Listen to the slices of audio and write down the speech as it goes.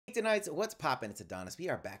Tonight's What's Poppin'? It's Adonis. We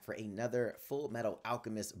are back for another Fullmetal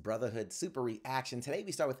Alchemist Brotherhood super reaction. Today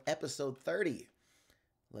we start with episode 30.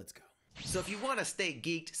 Let's go. So if you want to stay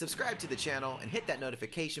geeked, subscribe to the channel and hit that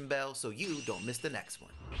notification bell so you don't miss the next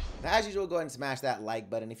one. Now, as usual, go ahead and smash that like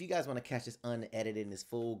button. If you guys want to catch this unedited in its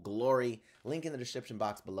full glory, link in the description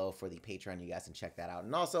box below for the Patreon. You guys can check that out.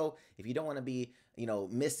 And also, if you don't want to be,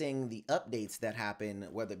 missing the updates that happen,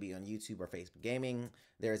 whether it be on YouTube or Facebook Gaming,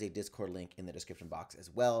 there is a Discord link in the description box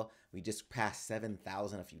as well. We just passed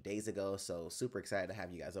 7,000 a few days ago, so super excited to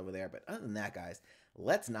have you guys over there. But other than that, guys,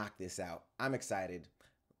 let's knock this out. I'm excited.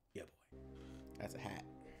 Yeah, boy. That's a hat.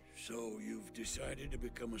 So you've decided to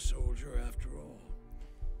become a soldier after all?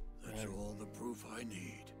 That's all the proof I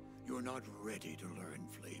need. You're not ready to learn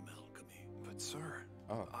flame alchemy. But sir,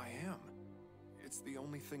 I am. It's the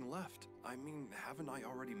only thing left. I mean, haven't I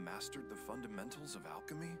already mastered the fundamentals of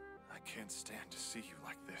alchemy? I can't stand to see you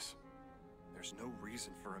like this. There's no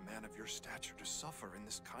reason for a man of your stature to suffer in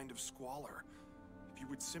this kind of squalor. If you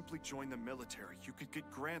would simply join the military, you could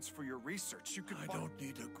get grants for your research. You could I don't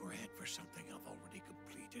need a grant for something I've already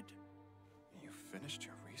completed. You finished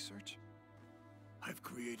your research? I've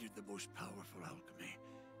created the most powerful alchemy.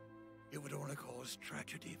 It would only cause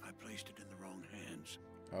tragedy if I placed it in the wrong hands.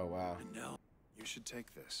 Oh, wow. And now... You should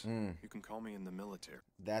take this. You can call me in the military.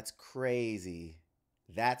 That's crazy.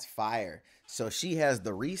 That's fire. So she has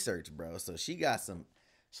the research, bro. So she got some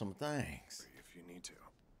things. If you need to.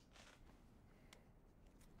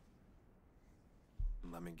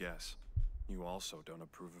 Let me guess. You also don't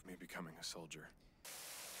approve of me becoming a soldier.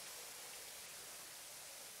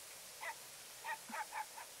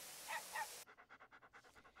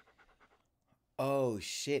 Oh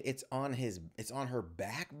shit, it's on her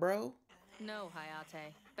back, bro? No,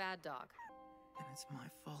 Hayate. Bad dog. And it's my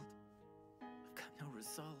fault. I've got no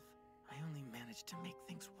resolve. I only managed to make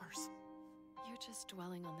things worse. You're just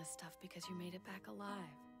dwelling on this stuff because you made it back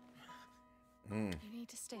alive. You need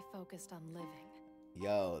to stay focused on living.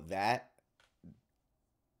 Yo, that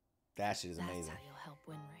shit is amazing. That's how you'll help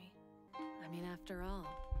Winry. I mean, after all,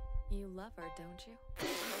 you love her, don't you?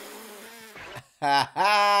 Ha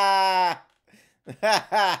ha! Ha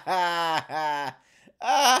ha ha!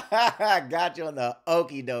 Got you on the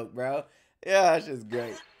okie doke, bro. Yeah, that's just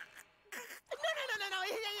great. No.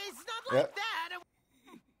 It's not like that.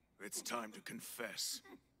 It's time to confess.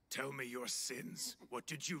 Tell me your sins. What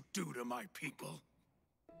did you do to my people?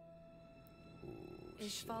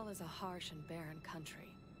 Ishval is a harsh and barren country,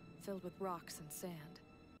 filled with rocks and sand.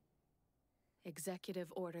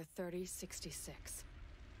 Executive Order 3066.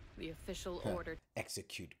 The official order...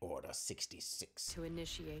 Execute Order 66. ...to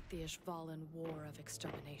initiate the Ishvalan War of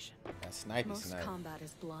Extermination. That's snipey. Most combat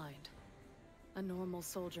is blind. A normal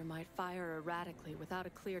soldier might fire erratically without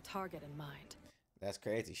a clear target in mind. That's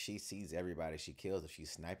crazy. She sees everybody she kills if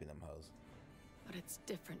she's sniping them hoes. But it's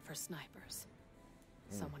different for snipers.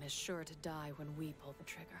 Someone is sure to die when we pull the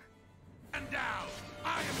trigger. And now,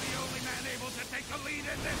 I am the only man able to take the lead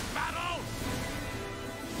in this battle!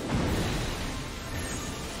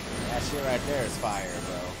 That shit right there is fire,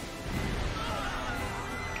 bro.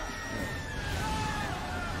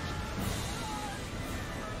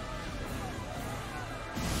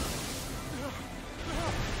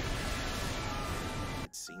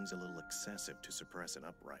 It seems a little excessive to suppress an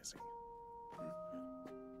uprising.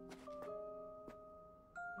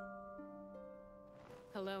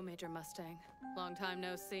 Hello, Major Mustang. Long time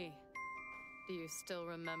no see. Do you still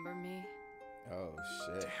remember me? Oh,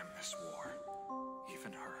 shit. Damn this war.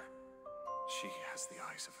 Even her. She has the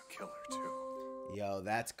eyes of a killer, too. Yo,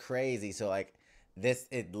 that's crazy. So, like,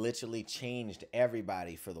 it literally changed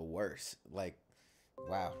everybody for the worse. Like,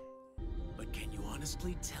 wow. But can you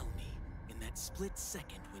honestly tell me, in that split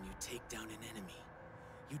second when you take down an enemy,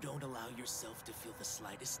 you don't allow yourself to feel the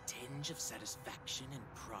slightest tinge of satisfaction and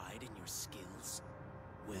pride in your skills?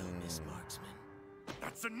 Well, Miss Marksman.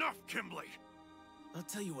 That's enough, Kimberly! I'll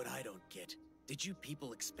tell you what I don't get. Did you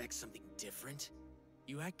people expect something different?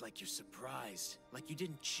 You act like you're surprised, like you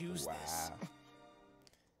didn't choose this.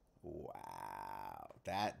 Wow.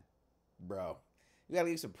 That, bro. You gotta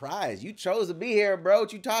be surprised. You chose to be here, bro.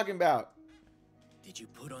 What you talking about? Did you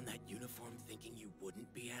put on that uniform thinking you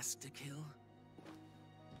wouldn't be asked to kill?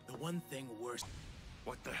 The one thing worse...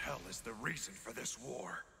 What the hell is the reason for this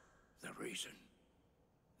war? The reason?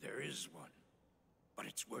 There is one. But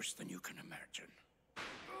it's worse than you can imagine.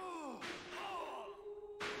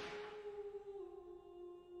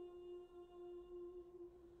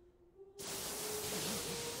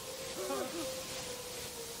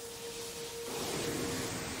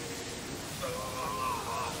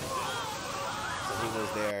 So he was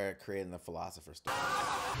there creating the Philosopher's Stone.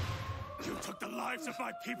 You took the lives of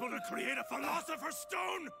my people to create a Philosopher's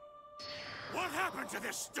Stone? What happened to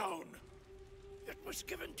this stone? It was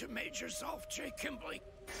given to Major Zolf J. Kimbley.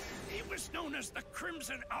 He was known as the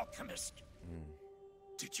Crimson Alchemist.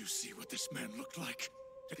 Did you see what this man looked like?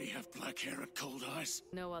 Did he have black hair and cold eyes?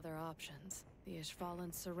 No other options. The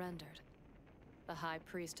Ishvalans surrendered. The High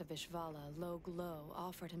Priest of Ishvala, Log Lo,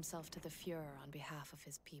 offered himself to the Fuhrer on behalf of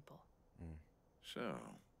his people. So,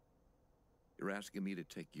 you're asking me to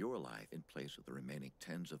take your life in place of the remaining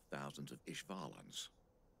tens of thousands of Ishvalans?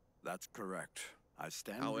 That's correct. I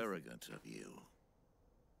stand How arrogant of you.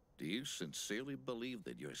 Do you sincerely believe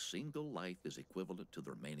that your single life is equivalent to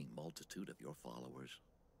the remaining multitude of your followers?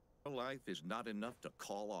 Your life is not enough to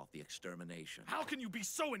call off the extermination. How can you be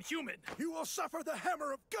so inhuman? You will suffer the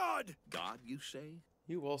hammer of God! God, you say?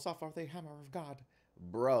 You will suffer the hammer of God.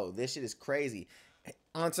 Bro, this shit is crazy.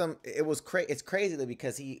 It's crazy though,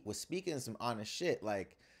 because he was speaking some honest shit.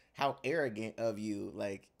 Like, how arrogant of you.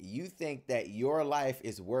 Like, you think that your life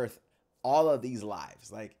is worth all of these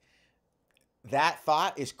lives. Like, that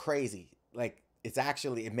thought is crazy. Like,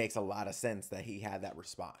 it makes a lot of sense that he had that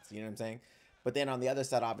response. You know what I'm saying? But then on the other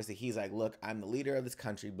side, obviously, he's like, look, I'm the leader of this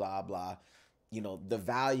country, blah, blah. You know, the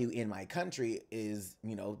value in my country is,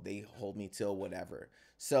 you know, they hold me till whatever.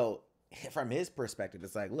 So from his perspective,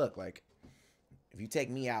 it's like, look, like, if you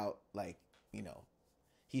take me out, like, you know,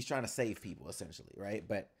 he's trying to save people, essentially, right?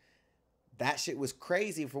 But that shit was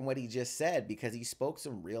crazy from what he just said, because he spoke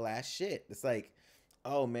some real ass shit. It's like,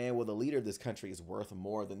 oh man, well, the leader of this country is worth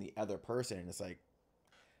more than the other person. And it's like,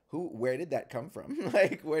 where did that come from?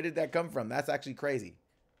 Like, where did that come from? That's actually crazy.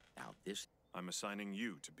 Now I'm assigning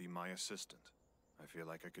you to be my assistant. I feel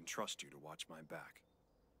like I can trust you to watch my back.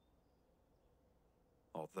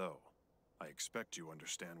 Although, I expect you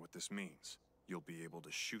understand what this means. You'll be able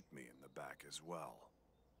to shoot me in the back as well.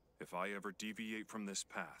 If I ever deviate from this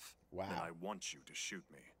path, wow, then I want you to shoot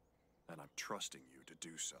me. And I'm trusting you to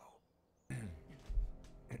do so.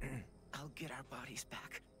 I'll get our bodies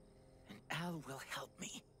back, and Al will help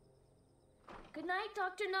me. Good night,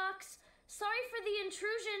 Dr. Knox. Sorry for the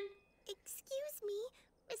intrusion. Excuse me,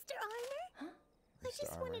 Mr. Armor? Huh? I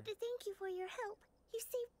just wanted to thank you for your help. You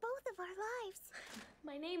saved both of our lives.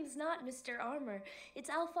 My name's not Mr. Armor. It's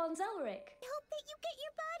Alphonse Elric. I hope that you get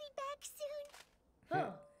your body back soon.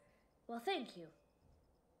 Oh, well, thank you.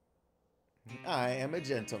 I am a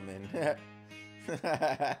gentleman.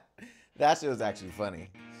 That shit was actually funny.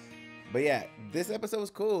 But yeah, this episode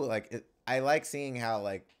was cool. Like, I like seeing how,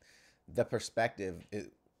 like, the perspective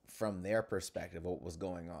from their perspective, what was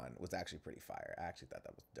going on, was actually pretty fire. I actually thought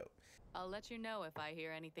that was dope. I'll let you know if I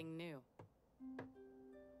hear anything new.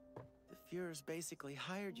 The Fuhrer's basically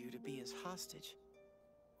hired you to be his hostage.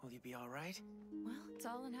 Will you be all right? Well, it's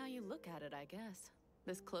all in how you look at it, I guess.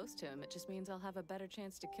 This close to him, it just means I'll have a better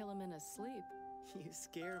chance to kill him in his sleep. You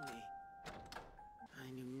scare me.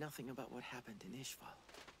 I knew nothing about what happened in Ishval.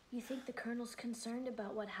 You think the Colonel's concerned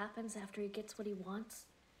about what happens after he gets what he wants?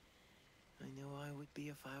 I know I would be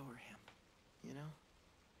if I were him, you know?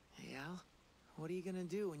 Hey, Al, what are you gonna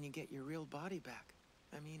do when you get your real body back?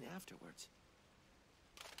 I mean, afterwards.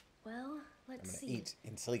 Well, let's I'm see. gonna eat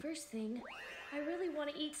and sleep. First thing, I really want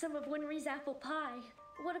to eat some of Winry's apple pie.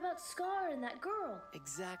 What about Scar and that girl?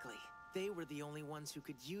 Exactly. They were the only ones who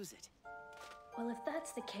could use it. Well, if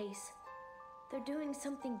that's the case, they're doing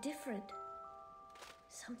something different.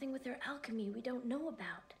 Something with their alchemy we don't know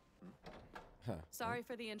about. Sorry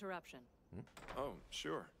for the interruption. Oh,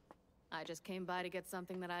 sure. I just came by to get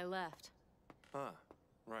something that I left. Ah,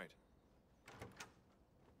 right.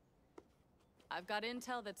 I've got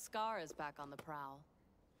intel that Scar is back on the prowl.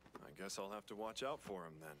 I guess I'll have to watch out for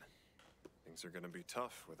him then. Things are gonna be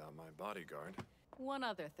tough without my bodyguard. One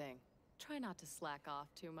other thing. Try not to slack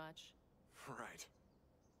off too much. Right.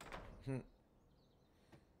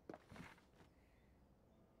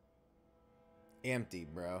 Empty,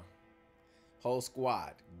 bro. Whole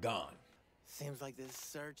squad gone. Seems like this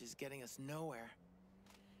search is getting us nowhere.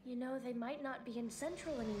 You know, they might not be in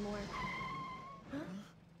Central anymore. Huh?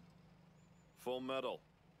 Full metal.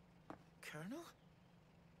 Colonel?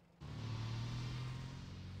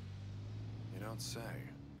 You don't say.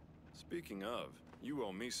 Speaking of, you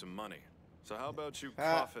owe me some money. So how about you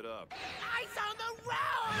cough it up? Eyes on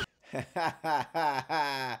the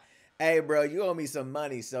road! Hey, bro, you owe me some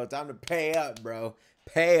money, so time to pay up, bro.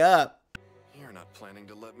 Pay up. You're not planning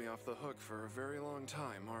to let me off the hook for a very long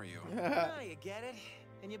time, are you? Now you get it.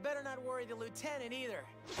 And you better not worry the lieutenant either.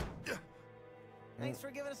 Thanks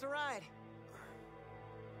for giving us a ride.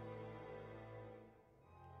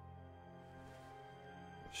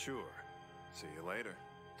 Sure. See you later.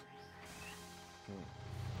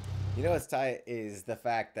 You know what's tight is the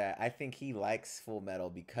fact that I think he likes Full Metal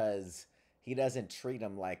because he doesn't treat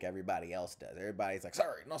him like everybody else does. Everybody's like,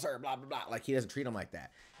 sorry, no sir, blah, blah, blah. Like, he doesn't treat him like that.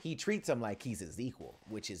 He treats him like he's his equal,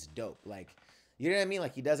 which is dope. Like, you know what I mean?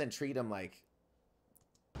 Like, he doesn't treat him like,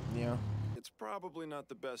 you know? It's probably not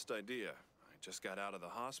the best idea. I just got out of the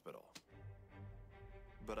hospital.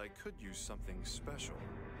 But I could use something special.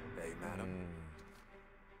 Hey, madam?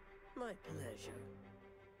 My pleasure.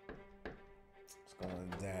 What's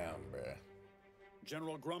going down, bruh?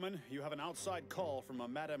 General Grumman, you have an outside call from a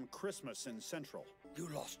Madame Christmas in Central. You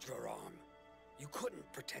lost your arm. You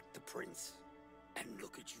couldn't protect the prince. And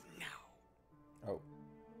look at you now. Oh.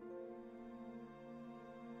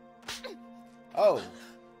 Oh.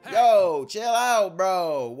 Hey. Yo, chill out,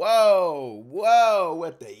 bro. Whoa. Whoa.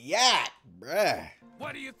 With the yak, bruh.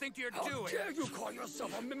 What do you think you're doing? How dare you call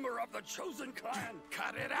yourself a member of the chosen clan?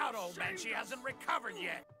 Cut it out, old man. She hasn't recovered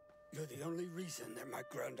yet. You're the only reason that my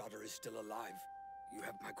granddaughter is still alive. You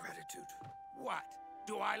have my gratitude. What?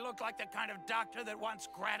 Do I look like the kind of doctor that wants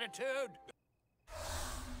gratitude?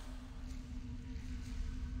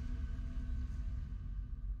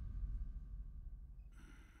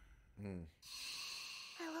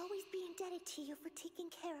 I'll always be indebted to you for taking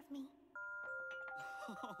care of me.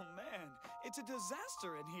 Oh man, it's a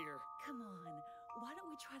disaster in here. Come on, why don't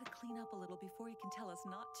we try to clean up a little before you can tell us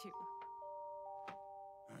not to?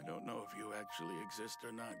 I don't know if you actually exist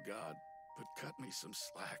or not, God, but cut me some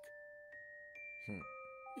slack.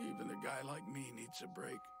 Even a guy like me needs a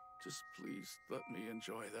break. Just please let me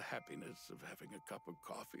enjoy the happiness of having a cup of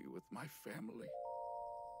coffee with my family.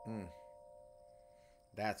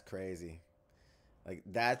 That's crazy. Like,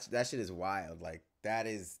 that shit is wild. Like, that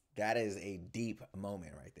is a deep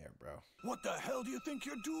moment right there, bro. What the hell do you think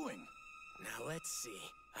you're doing? Now let's see.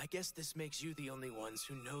 I guess this makes you the only ones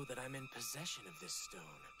who know that I'm in possession of this stone.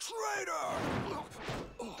 Traitor!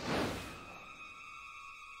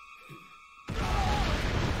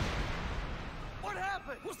 What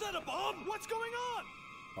happened? Was that a bomb? What's going on?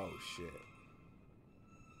 Oh, shit.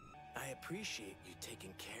 I appreciate you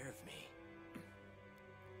taking care of me.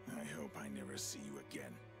 I hope I never see you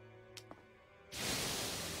again.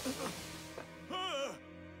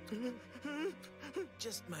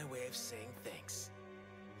 Just my way of saying thanks.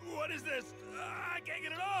 What is this? I can't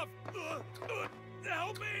get it off!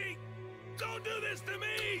 Help me! Don't do this to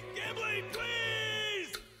me! Gimli,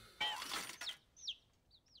 please!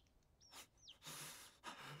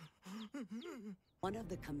 One of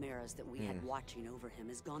the chimeras that we had watching over him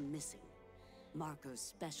has gone missing. Marco's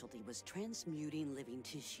specialty was transmuting living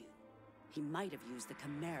tissue. He might have used the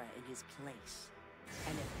chimera in his place.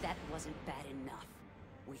 And if that wasn't bad enough,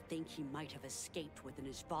 we think he might have escaped with an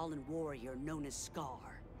Ishvalan warrior known as Scar.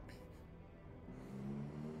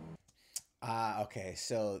 Okay,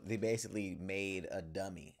 so they basically made a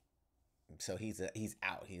dummy. So he's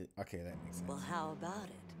out. Okay, that makes sense. Well, how about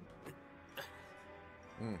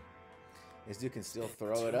it? This dude can still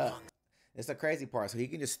throw it up. It's the crazy part. So he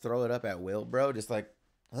can just throw it up at will, bro. Just like,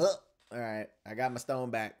 huh. All right, I got my stone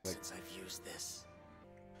back. Like, since I've used this.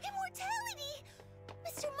 Immortality!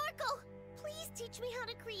 Mr. Marco, please teach me how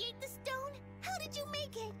to create the stone. How did you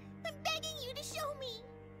make it? I'm begging you to show me.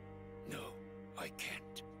 No, I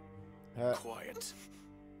can't. Quiet.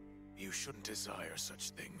 You shouldn't desire such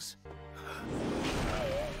things.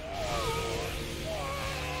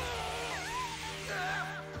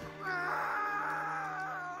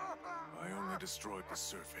 I only destroyed the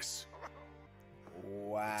surface.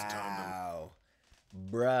 wow.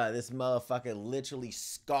 Bruh, this motherfucker literally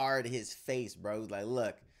scarred his face, bro. He's like,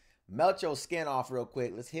 look, melt your skin off real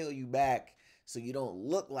quick. Let's heal you back so you don't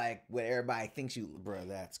look like what everybody thinks you... Bro,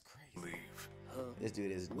 that's crazy. Leave. This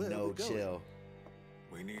dude is no chill.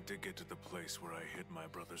 We need to get to the place where I hid my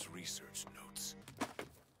brother's research notes.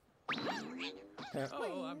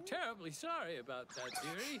 Oh, I'm terribly sorry about that,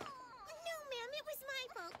 dearie. No, ma'am, it was my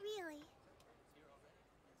fault, really.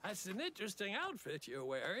 That's an interesting outfit you're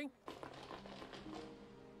wearing.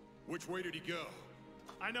 Which way did he go?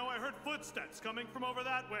 I know I heard footsteps coming from over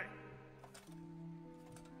that way.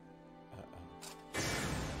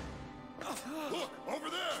 Look, over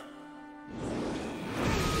there!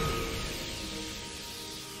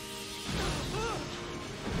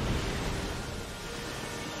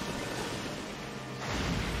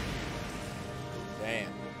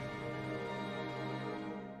 Damn.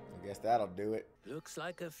 I guess that'll do it. Looks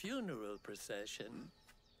like a funeral procession.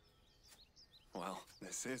 Well,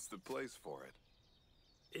 this is the place for it.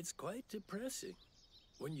 It's quite depressing.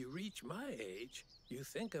 When you reach my age, you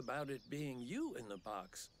think about it being you in the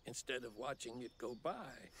box instead of watching it go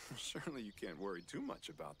by. Surely you can't worry too much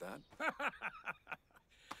about that.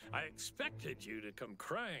 I expected you to come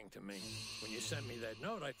crying to me. When you sent me that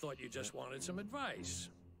note, I thought you just wanted some advice.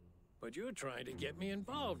 But you're trying to get me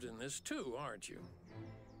involved in this too, aren't you?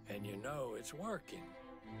 And you know it's working.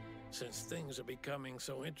 Since things are becoming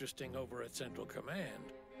so interesting over at Central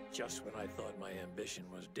Command, just when I thought my ambition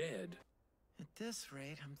was dead. At this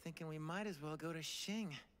rate, I'm thinking we might as well go to Xing.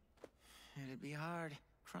 It'd be hard.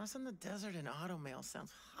 Crossing the desert in automail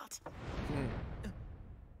sounds hot.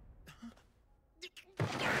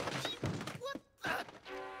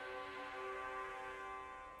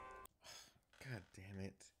 God damn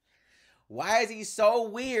it. Why is he so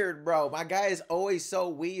weird, bro? My guy is always so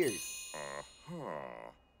weird.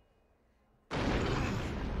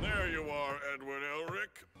 There you are, Edward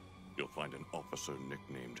Elric. You'll find an officer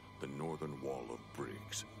nicknamed the Northern Wall of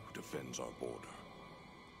Briggs who defends our border.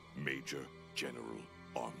 Major General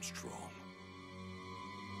Armstrong.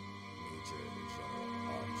 Major General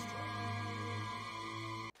Armstrong.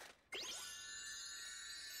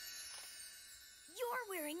 You're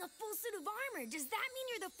wearing a full suit of armor. Does that mean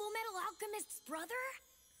you're the Fullmetal Alchemist's brother?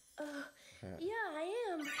 Yeah, I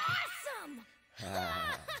am. Awesome!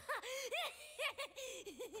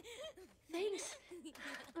 Thanks.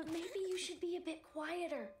 But maybe you should be a bit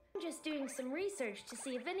quieter. I'm just doing some research to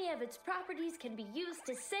see if any of its properties can be used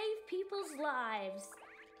to save people's lives.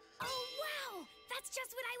 Oh, wow! That's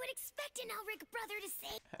just what I would expect an Elric brother to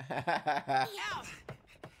say. Hey, Al!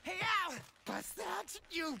 Hey, Al! What's that?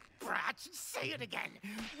 You brat! Say it again.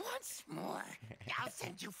 Once more. I'll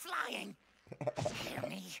send you flying. Hear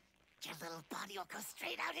me? Your little body will go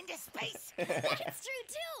straight out into space. That's true,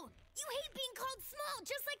 too! You hate being called small,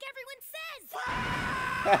 just like everyone says!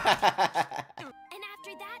 And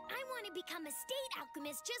after that, I want to become a state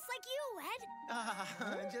alchemist just like you, Ed.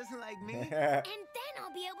 Just like me? And then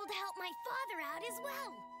I'll be able to help my father out as well.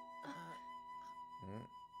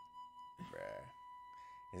 Bruh.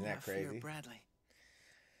 Isn't that crazy? Bradley.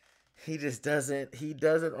 He just doesn't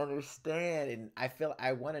understand. And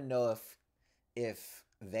I want to know if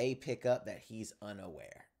they pick up that he's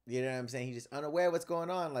unaware. You know what I'm saying? He's just unaware of what's going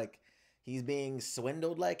on. Like, he's being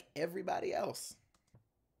swindled like everybody else.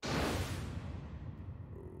 Dad's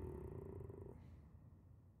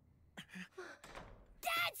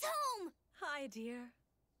home! Hi, dear.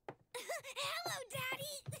 Hello,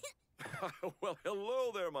 Daddy! Well,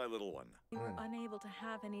 hello there, my little one. We were unable to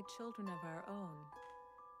have any children of our own.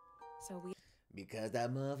 So we... Because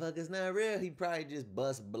that motherfucker's not real, he probably just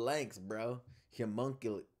bust blanks, bro.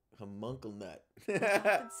 Homuncle nut.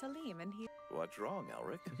 adopted Salim, and he... What's wrong,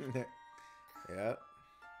 Elric? Yep.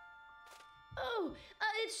 Oh,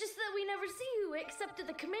 it's just that we never see you except at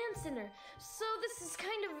the command center. So this is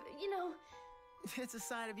kind of, you know... It's a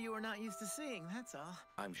side of you we're not used to seeing, that's all.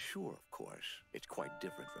 I'm sure, of course, it's quite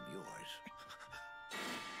different from yours.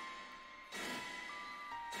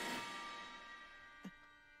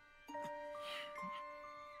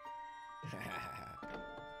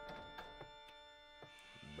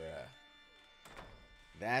 Bruh.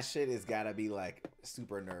 That shit has gotta be like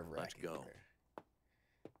super nerve-wracking. Let's go.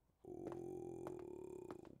 Ooh,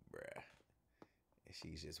 bruh. And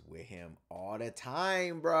she's just with him all the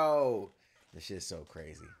time, bro. This shit's so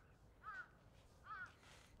crazy.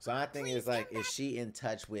 So my thing is like, is she in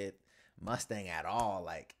touch with Mustang at all?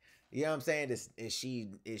 Like, you know what I'm saying? Is she,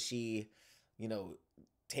 you know,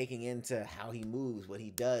 taking into how he moves, what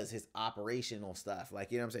he does, his operational stuff?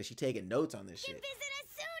 Like, you know what I'm saying? She taking notes on this shit. Visit us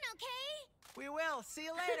soon, okay? We will. See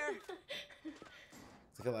you later.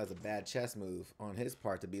 I feel like that's a bad chess move on his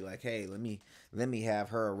part to be like, hey, let me have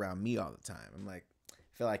her around me all the time. I'm like, I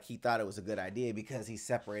feel like he thought it was a good idea because he's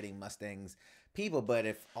separating Mustang's people. But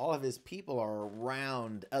if all of his people are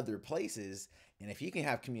around other places, and if you can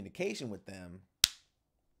have communication with them,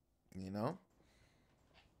 you know?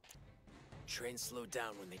 Trains slow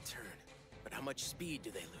down when they turn, but how much speed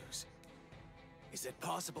do they lose? Is it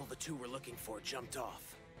possible the two we're looking for jumped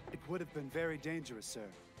off? It would have been very dangerous, sir.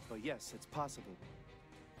 But yes, it's possible.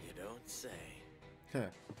 You don't say.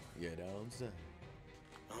 You don't say.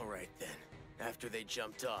 All right, then. After they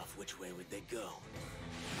jumped off, which way would they go?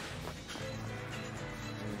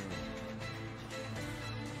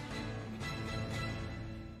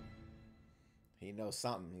 He knows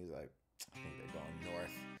something. He's like, I think they're going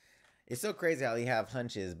north. It's so crazy how they have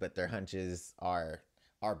hunches, but their hunches are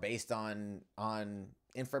based on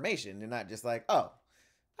information. They're not just like, oh,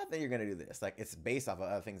 I think you're gonna do this. Like, it's based off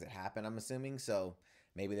of other things that happen, I'm assuming. So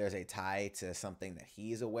maybe there's a tie to something that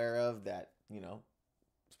he's aware of that, you know,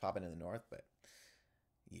 is popping in the north. But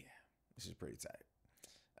yeah, this is pretty tight.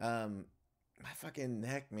 My fucking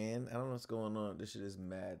neck, man. I don't know what's going on. This shit is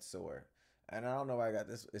mad sore. And I don't know why I got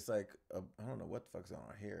this. It's like, I don't know what the fuck's going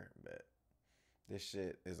on here, but This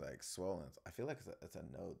shit is like swollen. I feel like it's a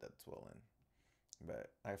node that's swollen.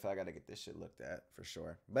 But I feel like I gotta get this shit looked at for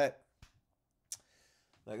sure. But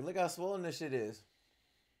like, look how swollen this shit is.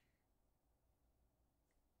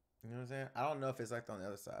 You know what I'm saying? I don't know if it's like on the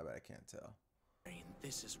other side, but I can't tell.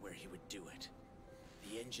 This is where he would do it.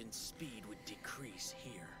 The engine's speed would decrease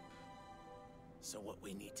here. So what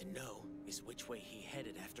we need to know is which way he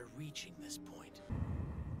headed after reaching this point.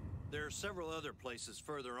 There are several other places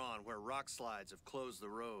further on where rock slides have closed the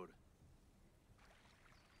road.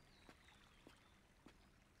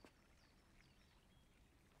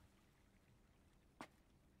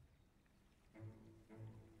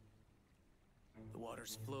 The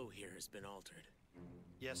water's flow here has been altered.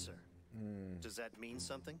 Yes, sir. Does that mean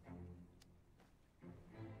something?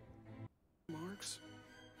 Marks?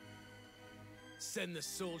 Send the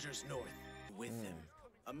soldiers north with him.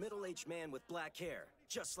 A middle-aged man with black hair,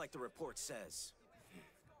 just like the report says.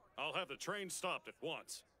 I'll have the train stopped at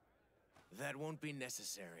once. That won't be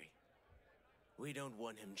necessary. We don't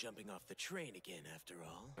want him jumping off the train again, after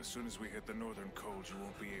all. As soon as we hit the northern cold, you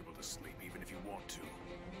won't be able to sleep, even if you want to.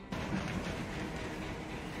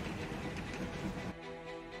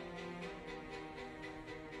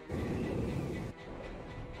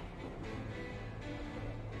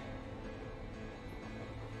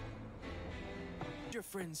 Your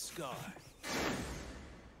friend Scar.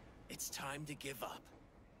 It's time to give up.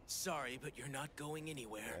 Sorry, but you're not going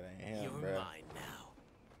anywhere. You're mine now.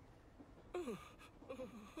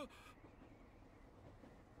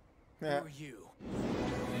 Who are you?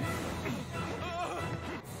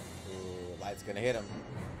 Ooh, light's gonna hit him.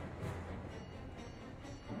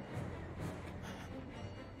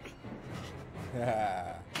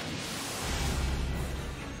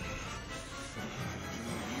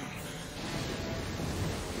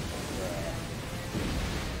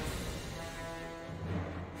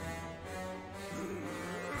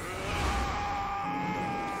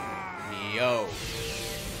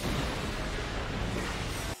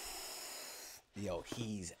 Yo,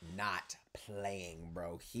 he's not playing,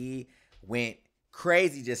 bro. He went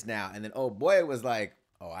crazy just now. And then, oh boy, was like,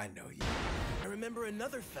 oh, I know you. I remember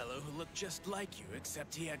another fellow who looked just like you,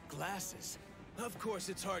 except he had glasses. Of course,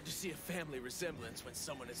 it's hard to see a family resemblance when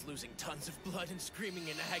someone is losing tons of blood and screaming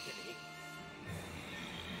in agony.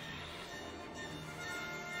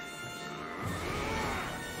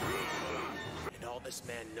 And all this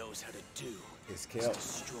man knows how to do is kill.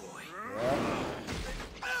 Destroy.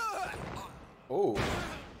 Yeah. Oh.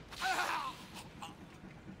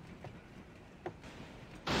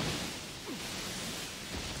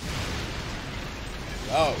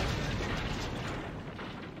 Oh.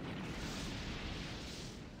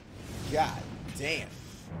 God damn.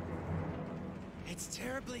 It's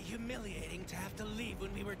terribly humiliating to have to leave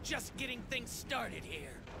when we were just getting things started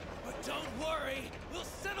here. But don't worry, we'll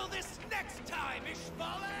settle this next time,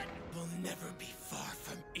 Ishvalan! We'll never be far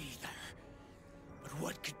from either. But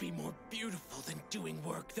what could be more beautiful than doing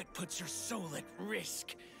work that puts your soul at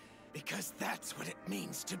risk? Because that's what it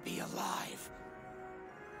means to be alive.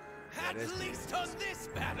 At least on this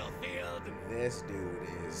battlefield! This dude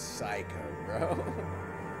is psycho, bro.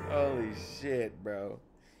 Holy shit, bro.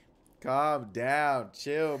 Calm down.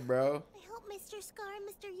 Chill, bro. I hope Mr. Scar and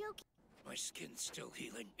Mr. Yoki... My skin's still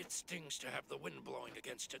healing. It stings to have the wind blowing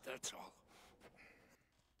against it, that's all.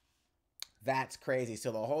 That's crazy.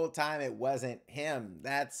 So the whole time it wasn't him.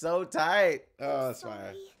 That's so tight. Oh, that's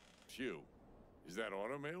fire. Phew. Is that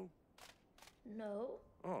automail? No.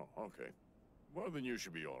 Oh, okay. Well, then you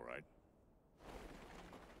should be all right.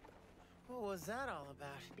 What was that all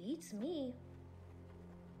about? Beats me.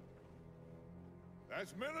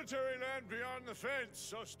 That's military land beyond the fence,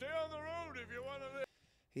 so stay on the road if you want to live.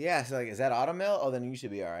 Yeah, so like, is that automail? Oh, then you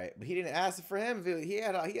should be all right. But he didn't ask for him. He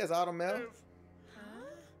has automail.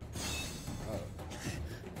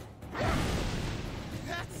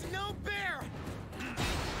 That's no bear!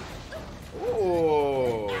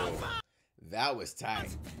 Ooh. That was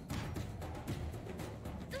tight.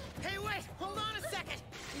 Hey, wait! Hold on a second!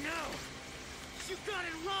 No! You got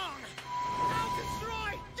it wrong! I'll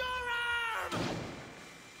destroy your arm!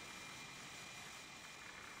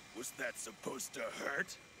 Was that supposed to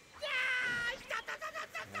hurt?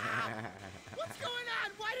 What's going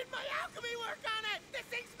on? Why did my alchemy work on it? This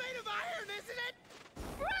thing's made of iron, isn't it?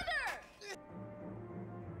 Brother!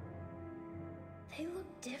 They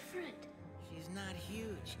look different. She's not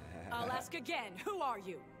huge. I'll ask again. Who are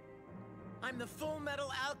you? I'm the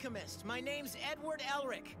Fullmetal Alchemist. My name's Edward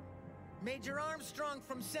Elric. Major Armstrong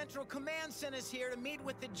from Central Command sent us here to meet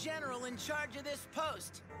with the general in charge of this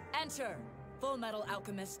post. Enter, Fullmetal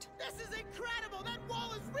Alchemist. This is incredible! That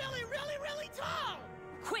wall is really, really, really tall!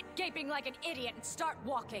 quit gaping like an idiot and start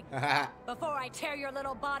walking. Before I tear your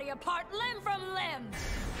little body apart limb from limb.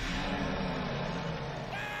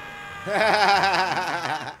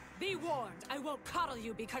 Be warned, I won't coddle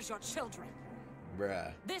you because you're children.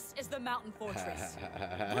 Bruh. This is the mountain fortress.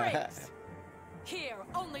 Briggs. Here,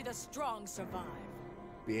 only the strong survive.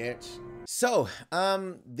 Bitch. So,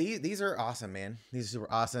 these are awesome, man. These are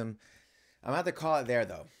super awesome. I'm about to call it there,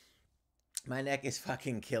 though. My neck is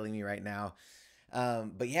fucking killing me right now.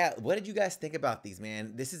 But yeah, what did you guys think about these,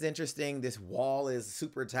 man? This is interesting. This wall is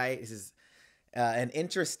super tight. This is an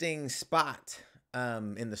interesting spot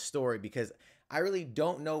in the story because I really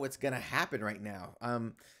don't know what's gonna happen right now.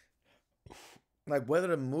 Like whether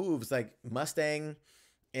the moves, like Mustang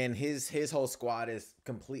and his whole squad is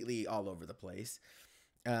completely all over the place.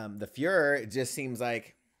 The Fuhrer, it just seems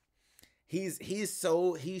like he's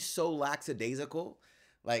so lackadaisical.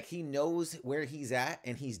 Like he knows where he's at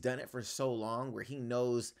and he's done it for so long where he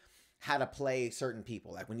knows how to play certain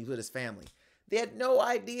people. Like when he's with his family, they had no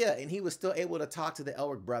idea and he was still able to talk to the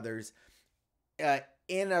Elric brothers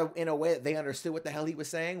in a way that they understood what the hell he was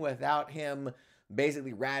saying without him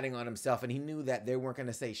basically ratting on himself. And he knew that they weren't going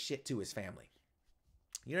to say shit to his family.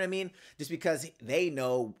 You know what I mean? Just because they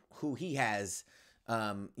know who he has,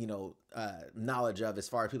 knowledge of as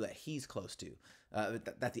far as people that he's close to,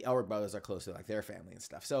 that the Elric brothers are close to, like their family and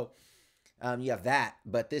stuff. So you have that,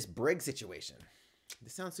 but this Briggs situation,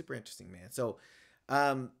 this sounds super interesting, man. So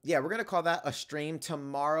yeah, we're going to call that a stream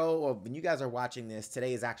tomorrow. Well, when you guys are watching this,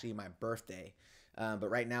 today is actually my birthday. But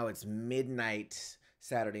right now it's midnight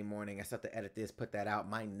Saturday morning. I still have to edit this, put that out.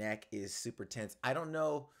 My neck is super tense. I don't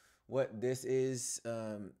know what this is.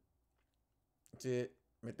 Right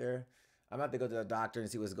there. I'm about to go to the doctor and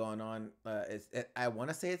see what's going on. I want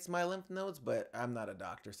to say it's my lymph nodes, but I'm not a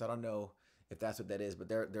doctor, so I don't know if that's what that is. But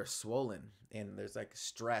they're swollen and there's like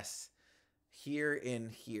stress here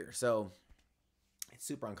and here, so it's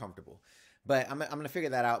super uncomfortable. But I'm gonna figure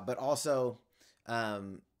that out. But also,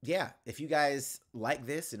 yeah, if you guys like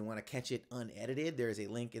this and want to catch it unedited, there is a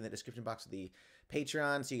link in the description box of the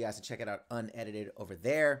Patreon, so you guys can check it out unedited over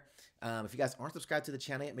there. If you guys aren't subscribed to the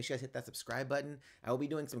channel yet, make sure you guys hit that subscribe button. I will be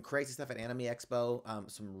doing some crazy stuff at Anime Expo,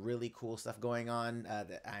 some really cool stuff going on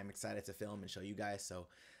that I'm excited to film and show you guys. So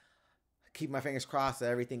keep my fingers crossed that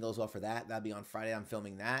everything goes well for that. That'll be on Friday. I'm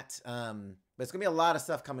filming that. But it's gonna be a lot of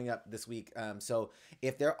stuff coming up this week. So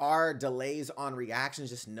if there are delays on reactions,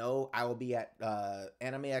 just know I will be at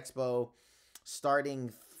Anime Expo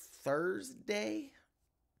starting Thursday.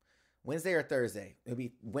 Wednesday or Thursday. It'll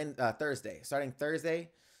be Thursday. Starting Thursday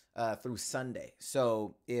through Sunday.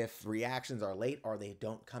 So if reactions are late or they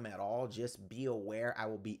don't come at all, just be aware I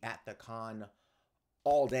will be at the con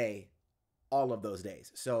all day, all of those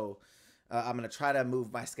days. So I'm going to try to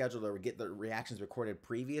move my schedule to get the reactions recorded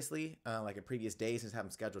previously, like in previous days, since I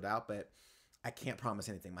haven't scheduled out, but I can't promise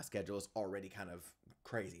anything. My schedule is already kind of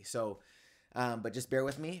crazy. So but just bear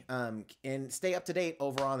with me and stay up to date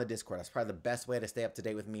over on the Discord. That's probably the best way to stay up to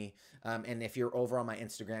date with me. And if you're over on my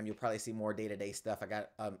Instagram, you'll probably see more day-to-day stuff. I got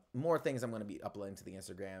more things I'm going to be uploading to the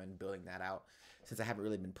Instagram and building that out since I haven't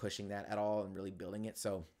really been pushing that at all and really building it.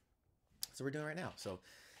 So we're doing it right now. So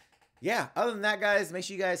yeah, other than that, guys, make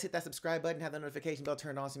sure you guys hit that subscribe button, have the notification bell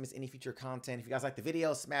turned on so you miss any future content. If you guys like the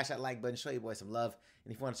video, smash that like button, show your boys some love.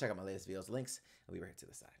 And if you want to check out my latest videos, links will be right to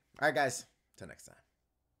the side. All right, guys, till next time.